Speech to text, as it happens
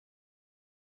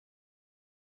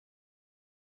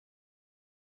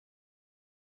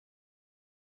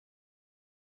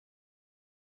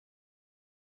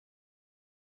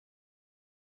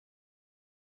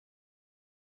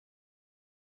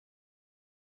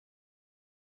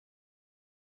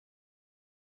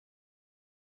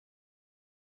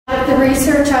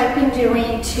research I've been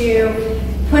doing to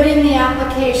put in the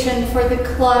application for the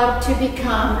club to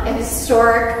become a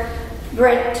historic,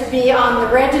 to be on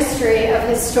the registry of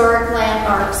historic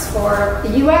landmarks for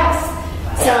the U.S.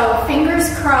 So fingers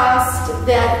crossed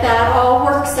that that all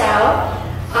works out.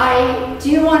 I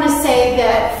do want to say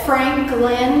that Frank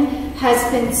Glynn has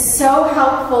been so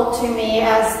helpful to me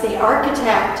as the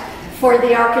architect for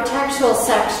the architectural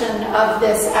section of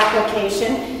this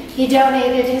application. He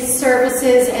donated his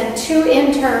services and 2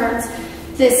 interns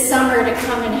this summer to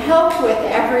come and help with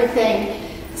everything.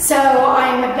 So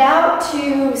I'm about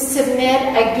to submit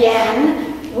again.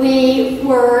 We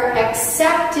were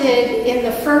accepted in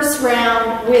the first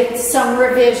round with some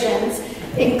revisions,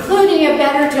 including a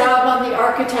better job on the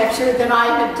architecture than I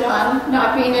had done,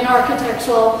 not being an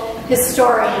architectural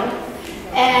historian.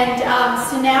 And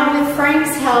so now with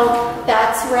Frank's help,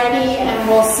 that's ready and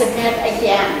we'll submit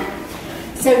again.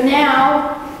 So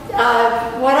now,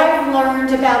 what I've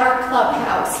learned about our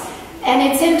clubhouse, and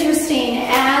it's interesting,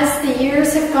 as the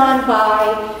years have gone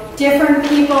by, different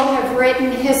people have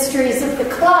written histories of the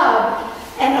club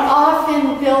and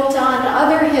often built on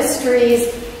other histories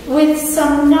with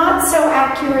some not so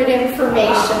accurate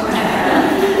information.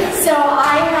 So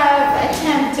I have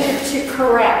attempted to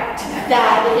correct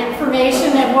that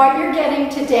information, and what you're getting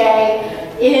today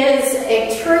is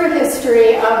a true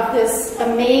history of this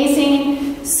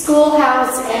amazing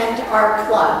schoolhouse and our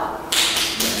club.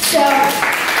 So,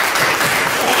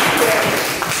 thank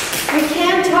you. We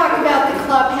can't talk about the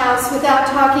clubhouse without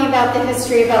talking about the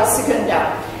history of El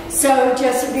Segundo. So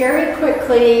just very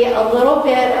quickly, a little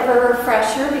bit of a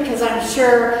refresher, because I'm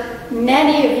sure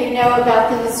many of you know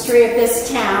about the history of this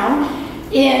town.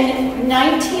 In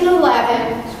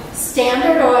 1911,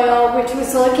 Standard Oil, which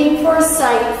was looking for a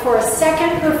site for a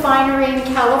second refinery in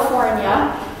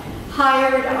California,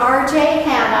 hired R.J.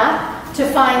 Hanna to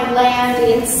find land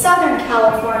in Southern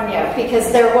California because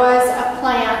there was a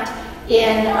plant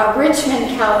in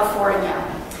Richmond, California.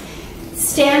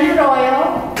 Standard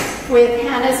Oil, with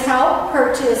Hanna's help,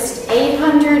 purchased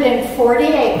 840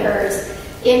 acres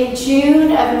in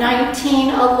June of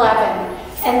 1911,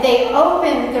 and they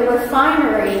opened the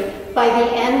refinery by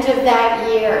the end of that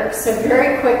year, so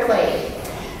very quickly.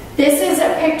 This is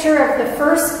a picture of the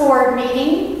first board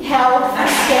meeting held for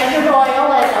Standard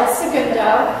Oil at El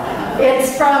Segundo.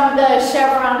 It's from the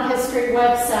Chevron History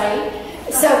website.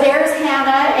 So there's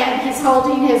Hanna, and he's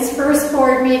holding his first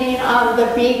board meeting on the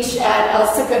beach at El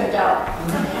Segundo.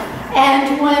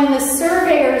 And when the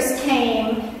surveyors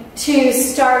came to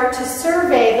start to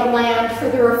survey the land for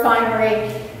the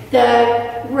refinery,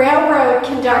 the railroad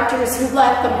conductors who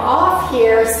let them off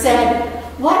here said,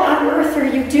 "What on earth are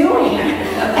you doing?"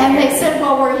 And they said,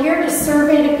 "Well, we're here to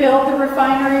survey to build the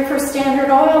refinery for Standard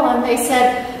Oil." And they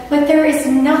said, "But there is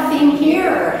nothing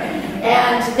here."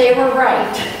 And they were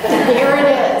right. Here it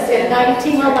is in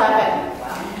 1911.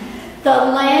 The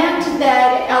land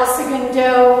that El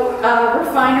Segundo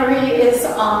refinery is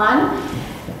on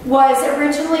was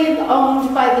originally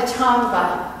owned by the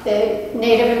Tongva, the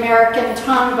Native American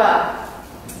Tongva.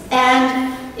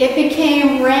 And it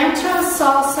became Rancho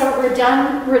Salsa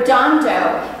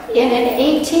Redondo in an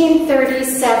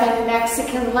 1837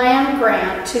 Mexican land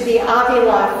grant to the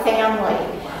Avila family.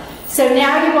 So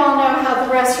now you all know how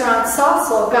the restaurant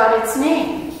Salsa got its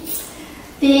name.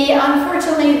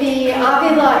 Unfortunately, the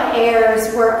Avila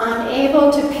heirs were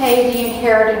unable to pay the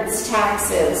inheritance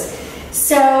taxes.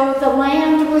 So the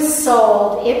land was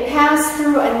sold. It passed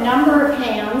through a number of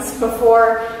hands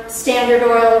before Standard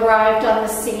Oil arrived on the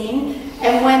scene.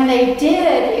 And when they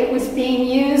did, it was being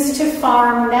used to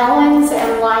farm melons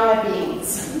and lima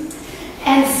beans.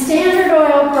 And Standard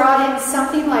Oil brought in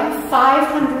something like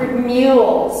 500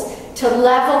 mules to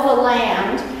level the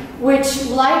land, which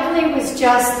likely was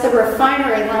just the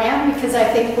refinery land, because I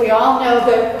think we all know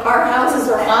that our houses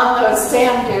are on those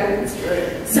sand dunes.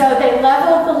 So they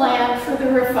leveled the land for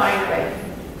the refinery.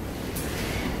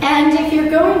 And if you're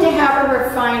going to have a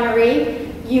refinery,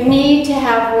 you need to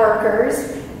have workers.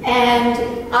 And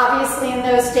obviously in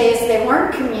those days they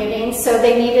weren't commuting, so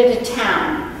they needed a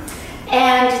town.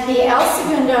 And the El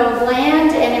Segundo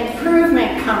Land and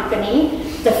Improvement Company,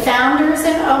 the founders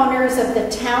and owners of the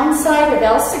town site of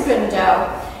El Segundo,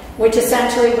 which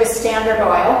essentially was Standard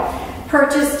Oil,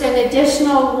 purchased an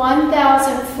additional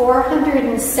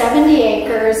 1,470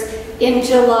 acres in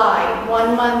July,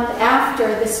 1 month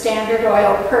after the Standard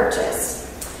Oil purchase.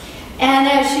 And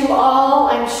as you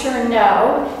all, I'm sure,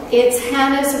 know, it's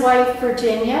Hanna's wife,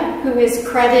 Virginia, who is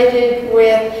credited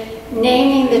with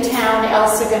naming the town El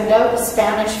Segundo, the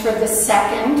Spanish for the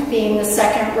second, being the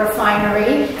second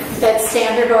refinery that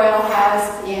Standard Oil had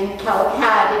in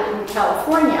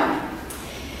California.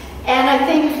 And I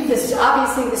think this,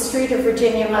 obviously the street of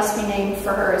Virginia must be named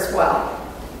for her as well.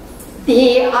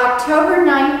 The October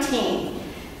 19,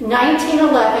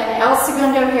 1911 El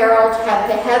Segundo Herald had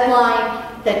the headline,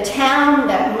 "The Town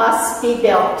That Must Be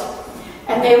Built."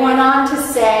 And they went on to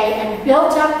say, "And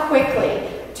built up quickly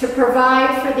to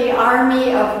provide for the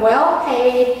army of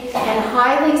well-paid and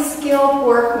highly skilled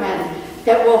workmen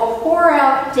that will pour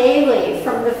out daily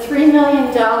from the $3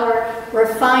 million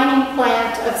refining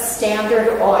plant of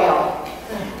Standard Oil."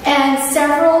 And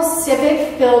several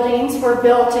civic buildings were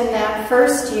built in that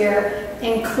first year,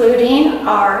 including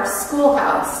our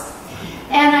schoolhouse.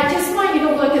 And I just want you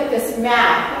to look at this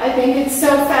map. I think it's so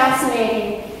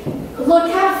fascinating.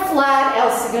 Look how flat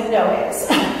El Segundo is.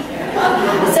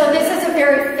 So this is a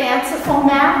very fanciful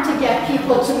map to get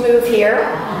people to move here.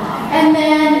 And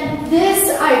then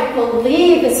this, I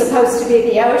believe, is supposed to be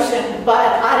the ocean, but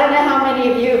I don't know how many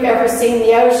of you have ever seen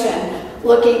the ocean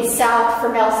looking south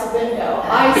from El Segundo.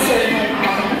 I certainly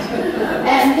haven't.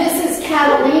 And this is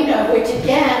Catalina, which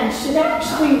again should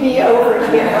actually be over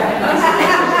here.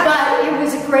 But it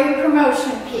was a great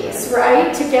promotion piece,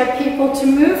 right? To get people to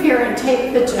move here and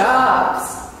take the jobs.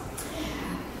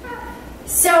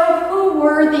 So who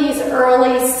were these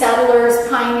early settlers,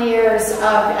 pioneers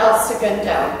of El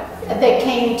Segundo that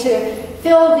came to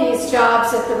fill these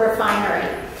jobs at the refinery?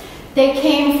 They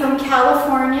came from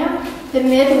California, the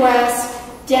Midwest,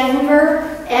 Denver,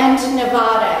 and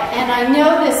Nevada. And I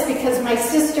know this because my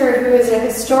sister, who is a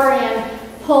historian,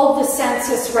 pulled the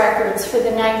census records for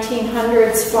the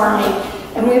 1900s for me.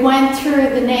 And we went through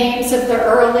the names of the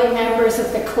early members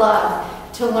of the club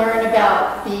to learn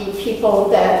about the people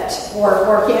that were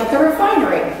working at the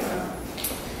refinery.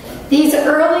 These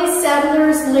early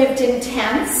settlers lived in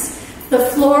tents. The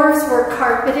floors were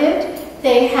carpeted.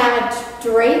 They had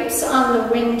drapes on the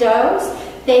windows.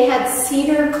 They had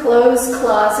cedar clothes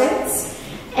closets.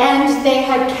 And they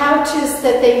had couches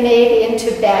that they made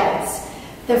into beds.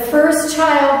 The first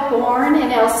child born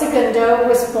in El Segundo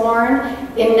was born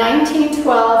in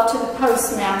 1912 to the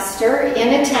postmaster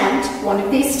in a tent, one of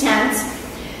these tents,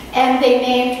 and they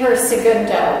named her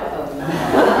Segundo.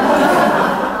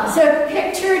 So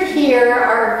pictured here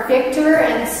are Victor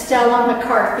and Stella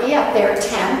McCarthy at their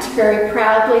tent, very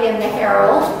proudly in the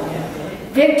Herald.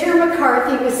 Victor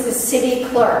McCarthy was the city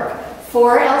clerk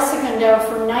for El Segundo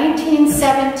from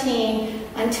 1917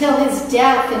 until his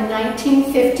death in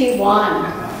 1951.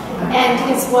 And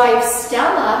his wife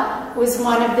Stella was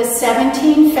one of the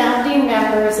 17 founding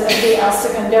members of the El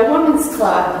Segundo Women's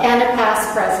Club and a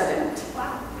past president.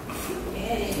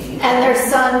 And their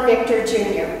son, Victor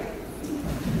Jr.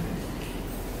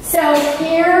 So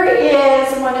here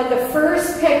is one of the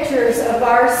first pictures of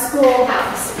our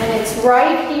schoolhouse, and it's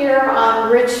right here on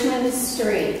Richmond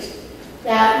Street,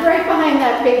 right behind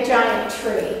that big giant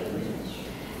tree.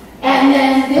 And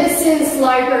then this is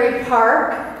Library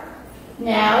Park,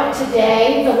 now,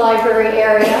 today, the library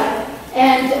area.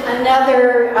 And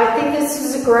another, I think this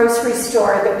was a grocery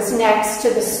store that was next to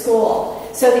the school.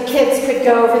 So the kids could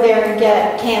go over there and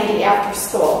get candy after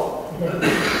school.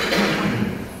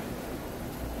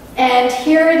 And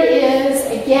here it is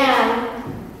again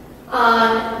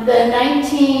on the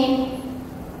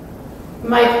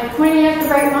am I pointing at the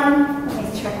right one?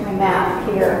 Let me check my map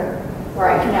here where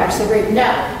I can actually read.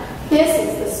 No, this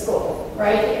is the school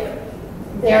right here.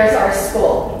 There's our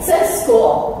school. It says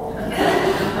school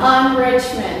on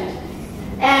Richmond.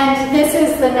 And this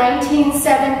is the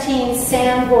 1917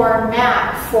 Sanborn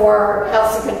map for El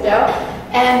Segundo.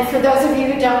 And for those of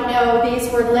you who don't know,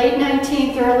 these were late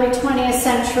 19th, early 20th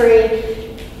century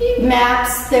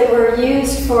maps that were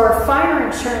used for fire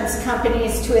insurance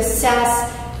companies to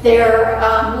assess their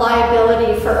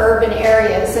liability for urban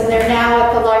areas. And they're now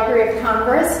at the Library of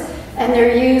Congress, and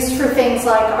they're used for things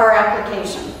like our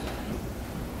application.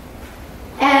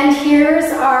 And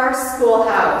here's our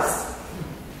schoolhouse.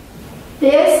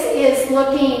 This is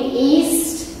looking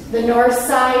east, the north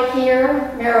side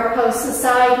here, Mariposa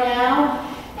side now.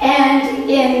 And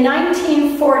in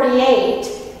 1948,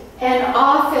 an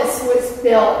office was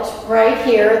built right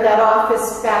here, that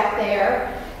office back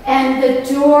there. And the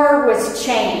door was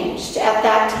changed at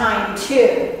that time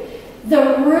too.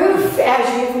 The roof,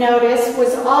 as you've noticed,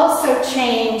 was also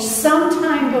changed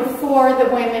sometime before the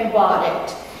women bought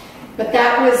it. But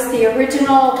that was the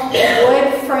original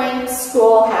wood frame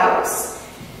schoolhouse.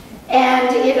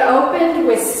 And it opened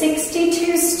with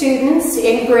 62 students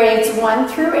in grades 1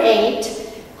 through 8.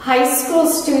 High school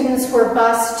students were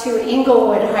bused to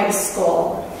Inglewood High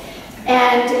School.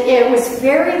 And it was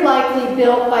very likely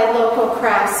built by local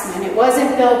craftsmen. It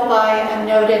wasn't built by a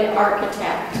noted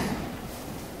architect.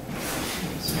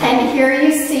 And here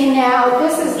you see now,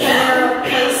 this is the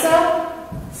Mariposa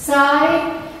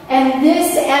side, and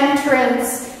this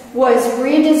entrance was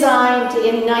redesigned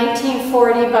in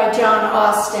 1940 by John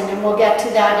Austin, and we'll get to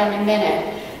that in a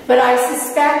minute. But I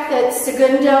suspect that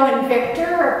Segundo and Victor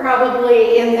are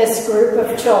probably in this group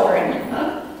of children.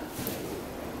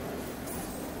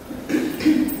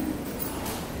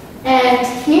 And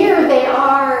here they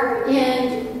are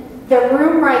in the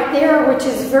room right there, which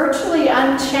is virtually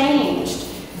unchanged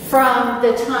from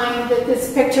the time that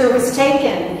this picture was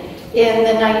taken in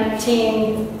the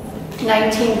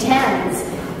 1910s.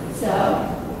 So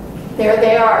there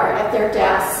they are at their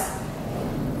desks.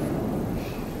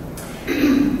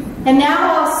 And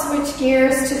now I'll switch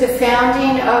gears to the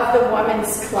founding of the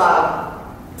Women's Club,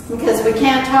 because we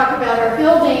can't talk about our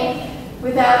building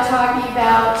without talking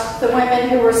about the women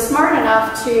who were smart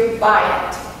enough to buy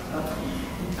it.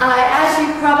 As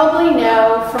you probably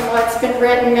know from what's been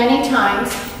written many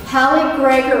times, Hallie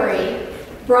Gregory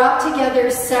brought together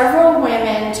several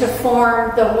women to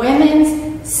form the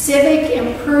Women's Civic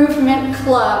Improvement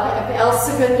Club of El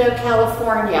Segundo,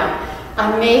 California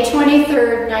on May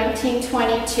 23rd,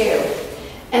 1922.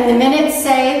 And the minutes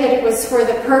say that it was for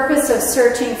the purpose of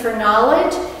searching for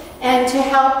knowledge and to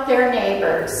help their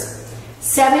neighbors.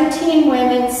 17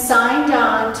 women signed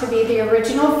on to be the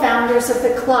original founders of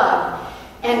the club,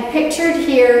 and pictured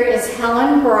here is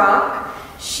Helen Brock.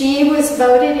 She was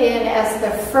voted in as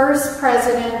the first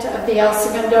president of the El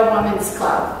Segundo Women's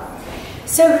Club.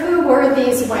 So who were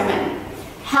these women?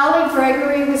 Hallie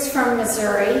Gregory was from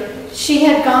Missouri. She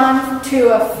had gone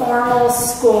to a formal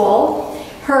school.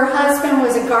 Her husband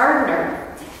was a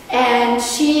gardener, and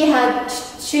she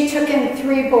took in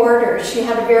 3 boarders. She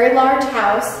had a very large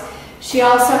house. She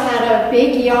also had a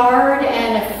big yard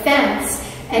and a fence.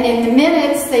 And in the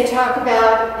minutes, they talk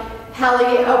about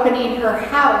Hallie opening her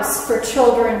house for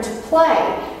children to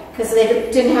play, because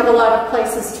they didn't have a lot of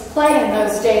places to play in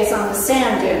those days on the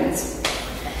sand dunes.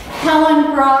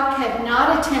 Helen Brock had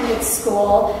not attended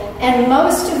school, and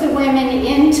most of the women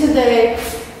into the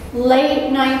late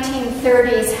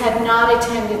 1930s had not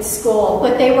attended school,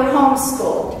 but they were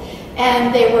homeschooled.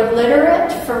 And they were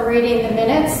literate from reading the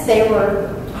minutes. They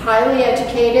were highly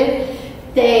educated.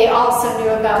 They also knew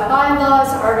about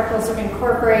bylaws, articles of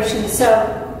incorporation,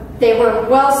 so they were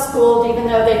well schooled even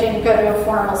though they didn't go to a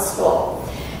formal school.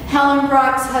 Helen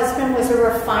Brock's husband was a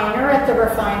refiner at the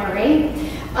refinery.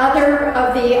 Other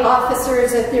of the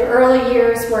officers at the early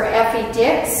years were Effie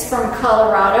Dix from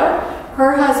Colorado.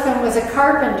 Her husband was a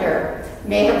carpenter,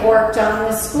 may have worked on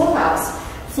the schoolhouse.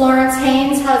 Florence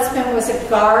Haynes' husband was a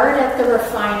guard at the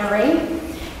refinery.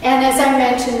 And as I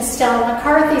mentioned, Stella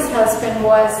McCarthy's husband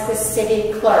was the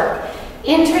city clerk.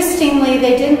 Interestingly,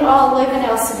 they didn't all live in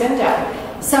El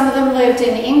Segundo. Some of them lived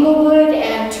in Inglewood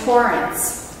and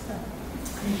Torrance.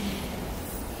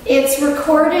 It's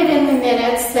recorded in the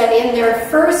minutes that in their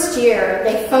first year,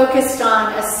 they focused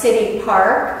on a city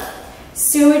park,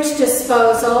 sewage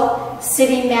disposal,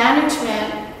 city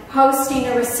management, hosting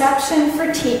a reception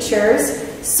for teachers,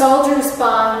 soldiers'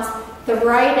 bonds, the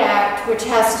Right Act, which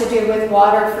has to do with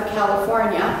water for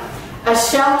California, a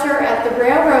shelter at the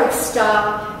railroad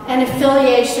stop, and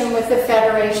affiliation with the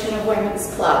Federation of Women's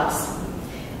Clubs.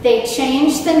 They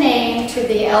changed the name to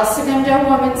the El Segundo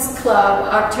Women's Club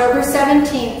October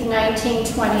 17,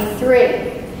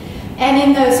 1923. And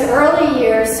in those early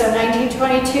years, so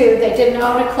 1922, they didn't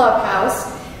own a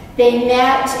clubhouse. They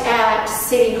met at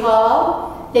City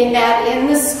Hall. They met in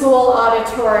the school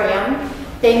auditorium.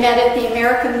 They met at the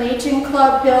American Legion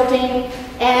Club building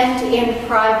and in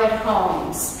private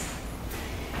homes.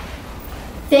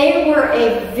 They were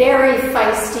a very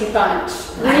feisty bunch.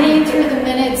 Reading through the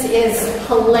minutes is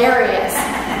hilarious.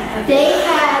 They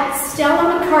had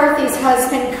Stella McCarthy's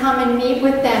husband come and meet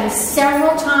with them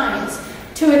several times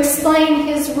to explain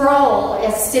his role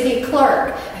as city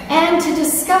clerk and to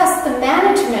discuss the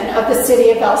management of the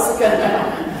city of El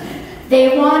Segundo.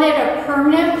 They wanted a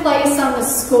permanent place on the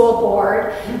school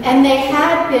board, and they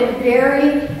had been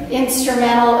very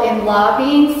instrumental in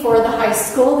lobbying for the high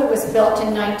school that was built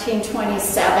in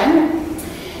 1927.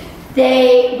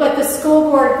 But the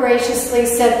school board graciously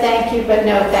said thank you, but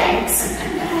no thanks.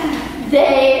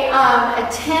 They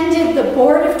attended the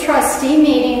Board of Trustee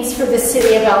meetings for the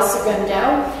city of El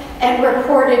Segundo and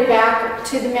reported back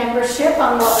to the membership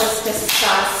on what was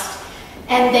discussed.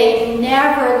 And they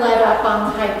never let up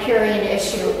on the Hyperion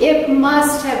issue. It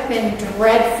must have been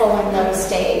dreadful in those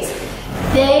days.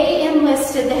 They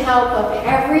enlisted the help of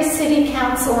every city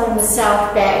council in the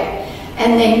South Bay,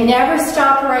 and they never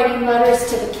stopped writing letters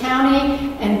to the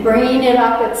county and bringing it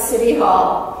up at City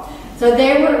Hall. So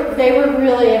they were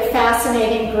really a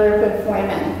fascinating group of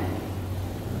women.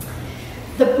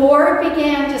 board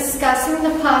began discussing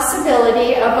the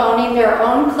possibility of owning their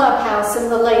own clubhouse in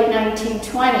the late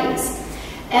 1920s,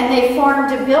 and they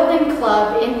formed a building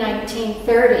club in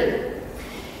 1930.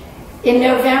 In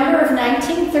November of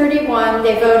 1931,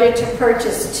 they voted to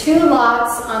purchase 2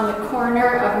 lots on the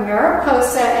corner of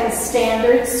Mariposa and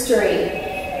Standard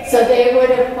Street. So they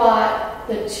would have bought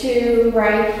the 2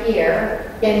 right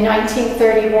here in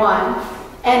 1931.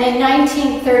 And in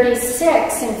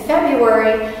 1936, in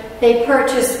February, they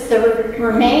purchased the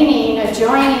remaining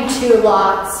adjoining 2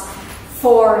 lots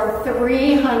for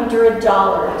 $300.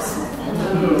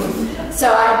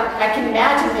 So I can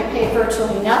imagine they paid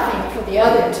virtually nothing for the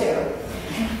other 2.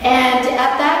 And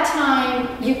at that time,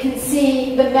 you can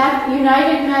see the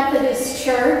United Methodist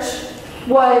Church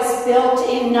was built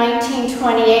in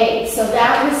 1928. So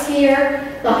that was here.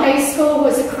 The high school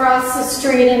was across the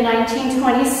street in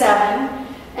 1927.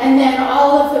 And then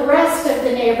all of the rest of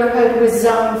the neighborhood was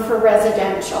zoned for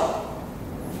residential.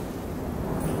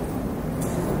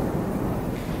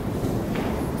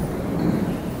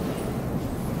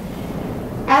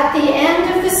 At the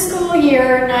end of the school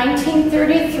year,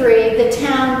 1933, the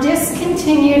town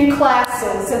discontinued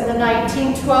classes in the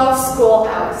 1912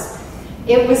 schoolhouse.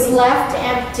 It was left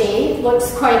empty,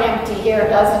 looks quite empty here,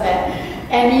 doesn't it,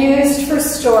 and used for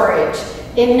storage.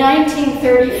 In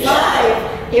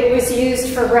 1935, it was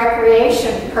used for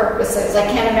recreation purposes. I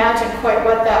can't imagine quite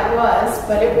what that was,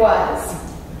 but it was.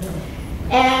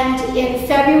 And in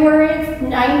February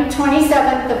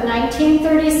 27th of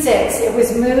 1936, it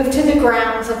was moved to the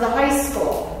grounds of the high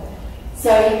school.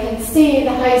 So you can see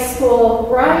the high school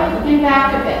right in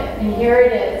back of it, and here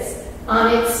it is,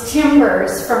 on its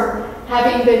timbers from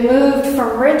having been moved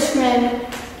from Richmond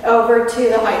over to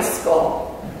the high school.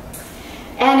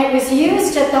 And it was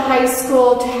used at the high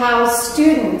school to house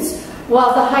students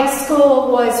while the high school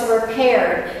was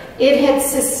repaired. It had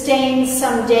sustained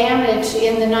some damage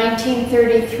in the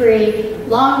 1933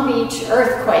 Long Beach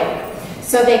earthquake,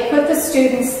 so they put the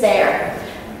students there.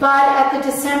 But at the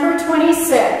December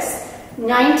 26,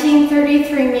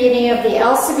 1933 meeting of the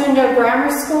El Segundo Grammar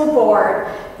School Board,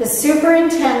 the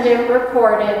superintendent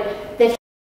reported that he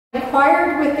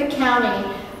inquired with the county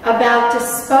about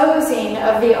disposing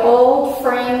of the old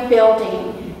frame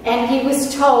building, and he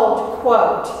was told,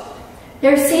 quote,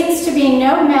 "There seems to be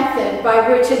no method by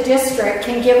which a district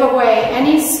can give away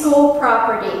any school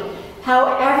property,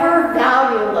 however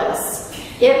valueless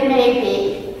it may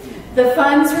be. The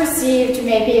funds received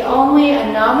may be only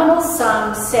a nominal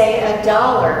sum, say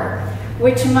 $1,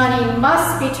 which money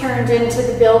must be turned into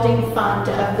the building fund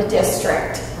of the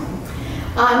district."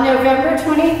 On November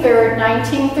 23,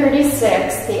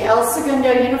 1936, the El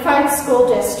Segundo Unified School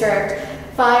District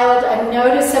filed a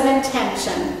notice of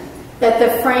intention that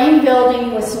the frame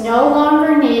building was no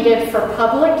longer needed for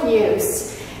public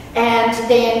use, and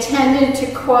they intended to,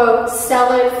 quote,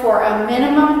 "sell it for a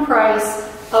minimum price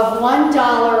of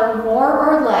 $1 more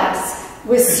or less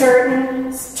with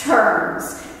certain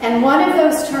terms." And one of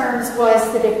those terms was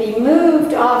that it be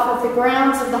moved off of the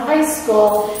grounds of the high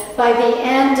school by the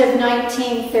end of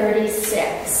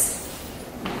 1936.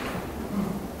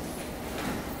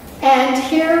 And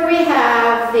here we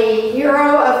have the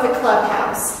hero of the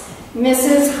clubhouse,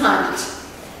 Mrs. Hunt.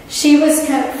 She was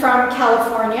from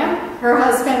California. Her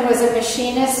husband was a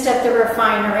machinist at the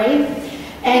refinery,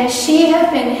 and she had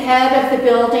been head of the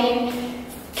building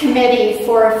committee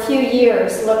for a few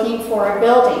years looking for a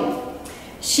building.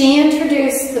 She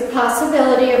introduced the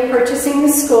possibility of purchasing the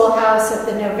schoolhouse at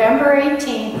the November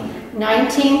 18,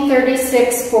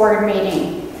 1936 board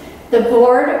meeting. The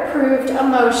board approved a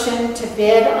motion to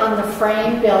bid on the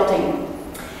frame building.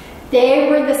 They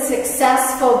were the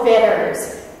successful bidders,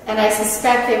 and I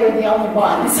suspect they were the only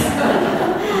ones.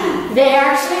 They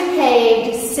actually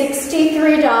paid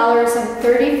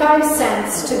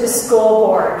 $63.35 to the school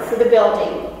board for the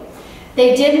building.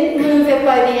 They didn't move it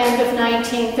by the end of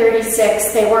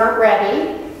 1936. They weren't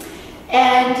ready.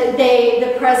 And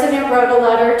the president wrote a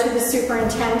letter to the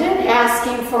superintendent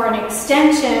asking for an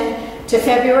extension to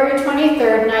February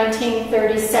 23rd,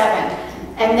 1937.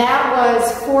 And that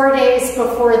was 4 days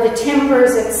before the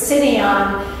timbers it's sitting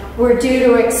on were due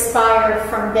to expire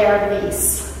from their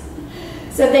lease.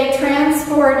 So they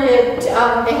transported,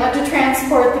 they had to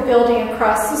transport the building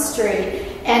across the street.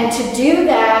 And to do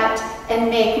that and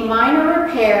make minor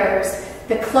repairs,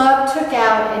 the club took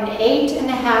out an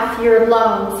 8.5-year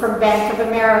loan from Bank of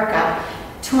America.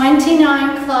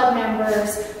 29 club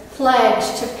members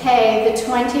pledged to pay the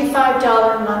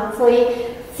 $25 monthly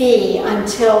fee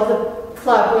until the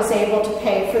club was able to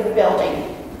pay for the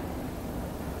building.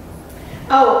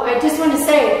 Oh, I just want to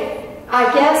say,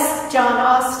 I guess John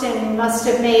Austin must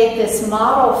have made this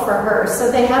model for her. So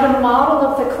they had a model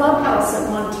of the clubhouse at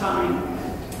one time.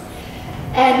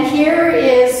 And here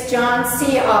is John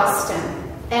C. Austin.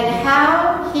 And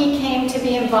how he came to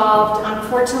be involved,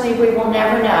 unfortunately, we will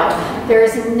never know. There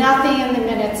is nothing in the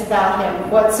minutes about him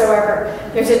whatsoever.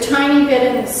 There's a tiny bit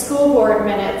in the school board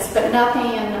minutes, but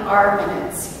nothing in our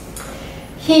minutes.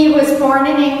 He was born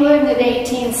in England in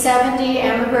 1870,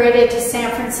 emigrated to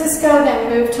San Francisco, then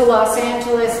moved to Los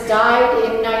Angeles, died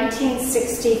in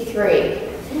 1963.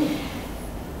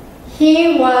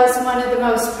 He was one of the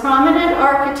most prominent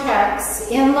architects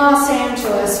in Los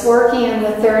Angeles, working in the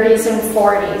 30s and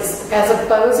 40s as a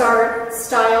Beaux-Arts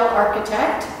style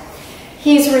architect.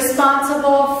 He's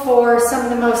responsible for some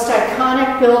of the most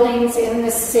iconic buildings in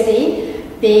the city: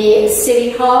 the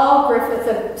City Hall, Griffith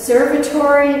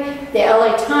Observatory, the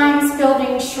LA Times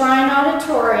building, Shrine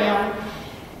Auditorium,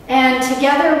 and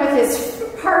together with his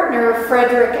partner,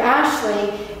 Frederick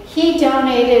Ashley, he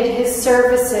donated his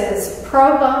services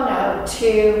pro bono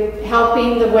to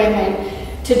helping the women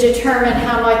to determine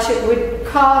how much it would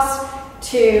cost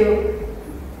to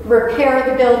repair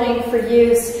the building for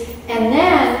use. And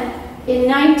then in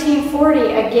 1940,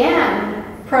 again,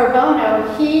 pro bono,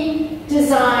 he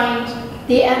designed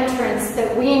the entrance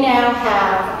that we now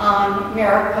have on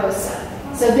Mariposa.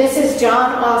 So this is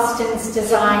John Austin's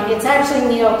design. It's actually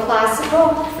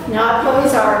neoclassical, not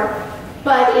Beaux-Arts.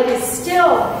 But it is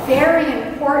still very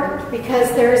important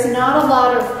because there's not a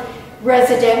lot of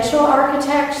residential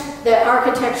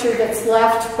architecture that's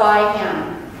left by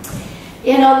him.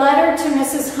 In a letter to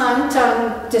Mrs. Hunt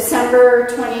on December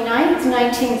 29th,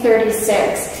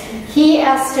 1936, he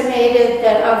estimated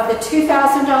that of the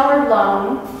 $2,000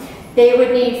 loan, they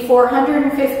would need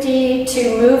 $450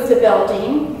 to move the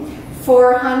building,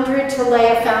 $400 to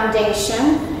lay a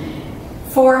foundation,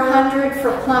 $400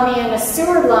 for plumbing and a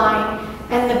sewer line,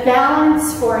 and the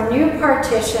balance for new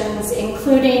partitions,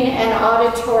 including an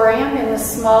auditorium in the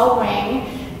small wing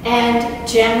and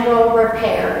general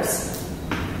repairs.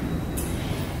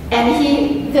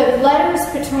 And the letters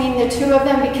between the two of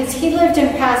them, because he lived in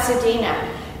Pasadena,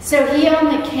 so he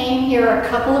only came here a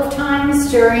couple of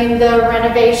times during the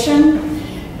renovation,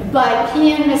 but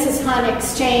he and Mrs. Hunt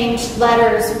exchanged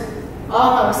letters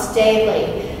almost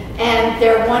daily, and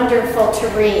they're wonderful to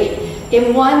read.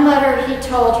 In one letter, he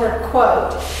told her,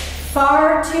 quote,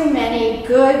 "Far too many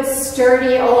good,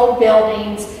 sturdy old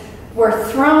buildings were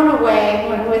thrown away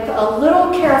when with a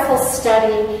little careful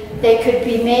study, they could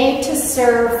be made to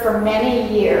serve for many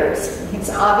years." He's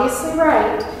obviously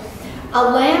right. A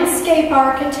landscape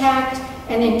architect,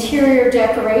 an interior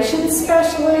decoration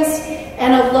specialist,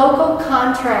 and a local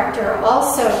contractor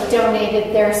also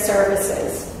donated their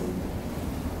services.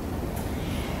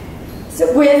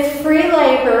 So with free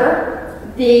labor,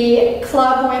 the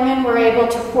club women were able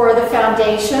to pour the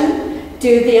foundation,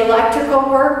 do the electrical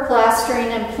work, plastering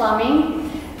and plumbing.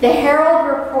 The Herald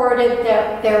reported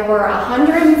that there were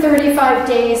 135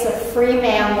 days of free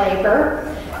man labor,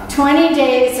 20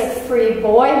 days of free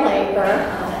boy labor,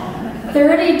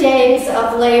 30 days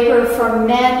of labor for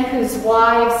men whose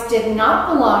wives did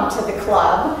not belong to the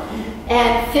club,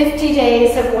 and 50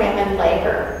 days of women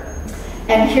labor.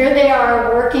 And here they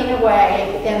are working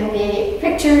away,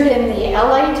 pictured in the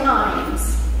LA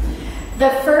Times. The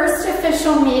first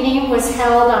official meeting was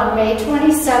held on May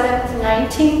 27th,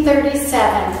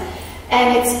 1937,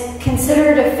 and it's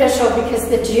considered official because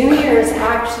the juniors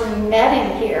actually met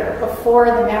in here before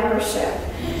the membership.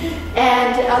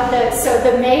 And so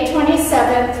the May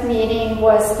 27th meeting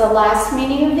was the last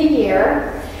meeting of the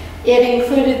year. It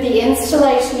included the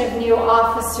installation of new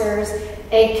officers,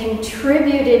 a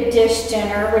contributed dish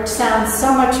dinner, which sounds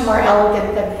so much more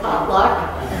elegant than potluck.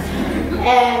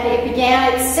 And it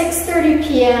began at 6:30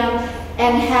 p.m.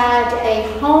 and had a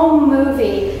home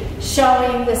movie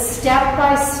showing the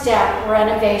step-by-step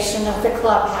renovation of the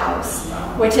clubhouse,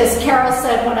 which, as Carol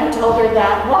said when I told her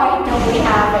that, why don't we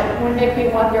have it? Wouldn't it be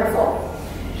wonderful?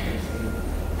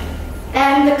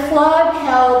 And the club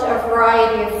held a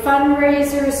variety of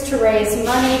fundraisers to raise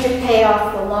money to pay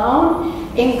off the loan,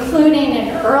 including an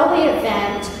early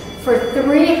event for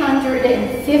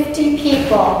 350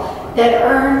 people that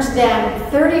earned them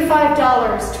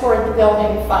 $35 toward the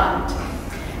building fund.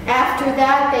 After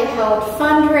that, they held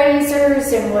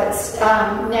fundraisers in what's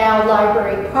now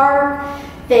Library Park.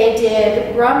 They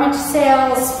did rummage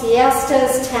sales,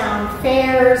 fiestas, town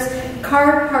fairs,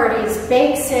 card parties,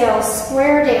 bake sales,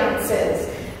 square dances,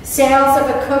 sales of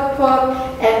a cookbook,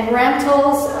 and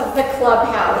rentals of the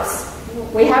clubhouse.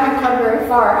 We haven't come very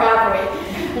far, have we?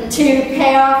 To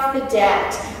pay off the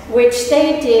debt, which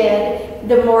they did,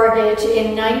 the mortgage,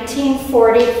 in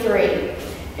 1943.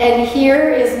 And here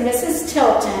is Mrs.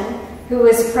 Tilton, who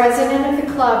was president of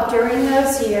the club during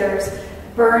those years,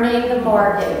 burning the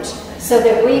mortgage so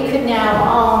that we could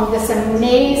now own this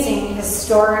amazing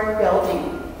historic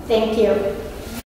building. Thank you.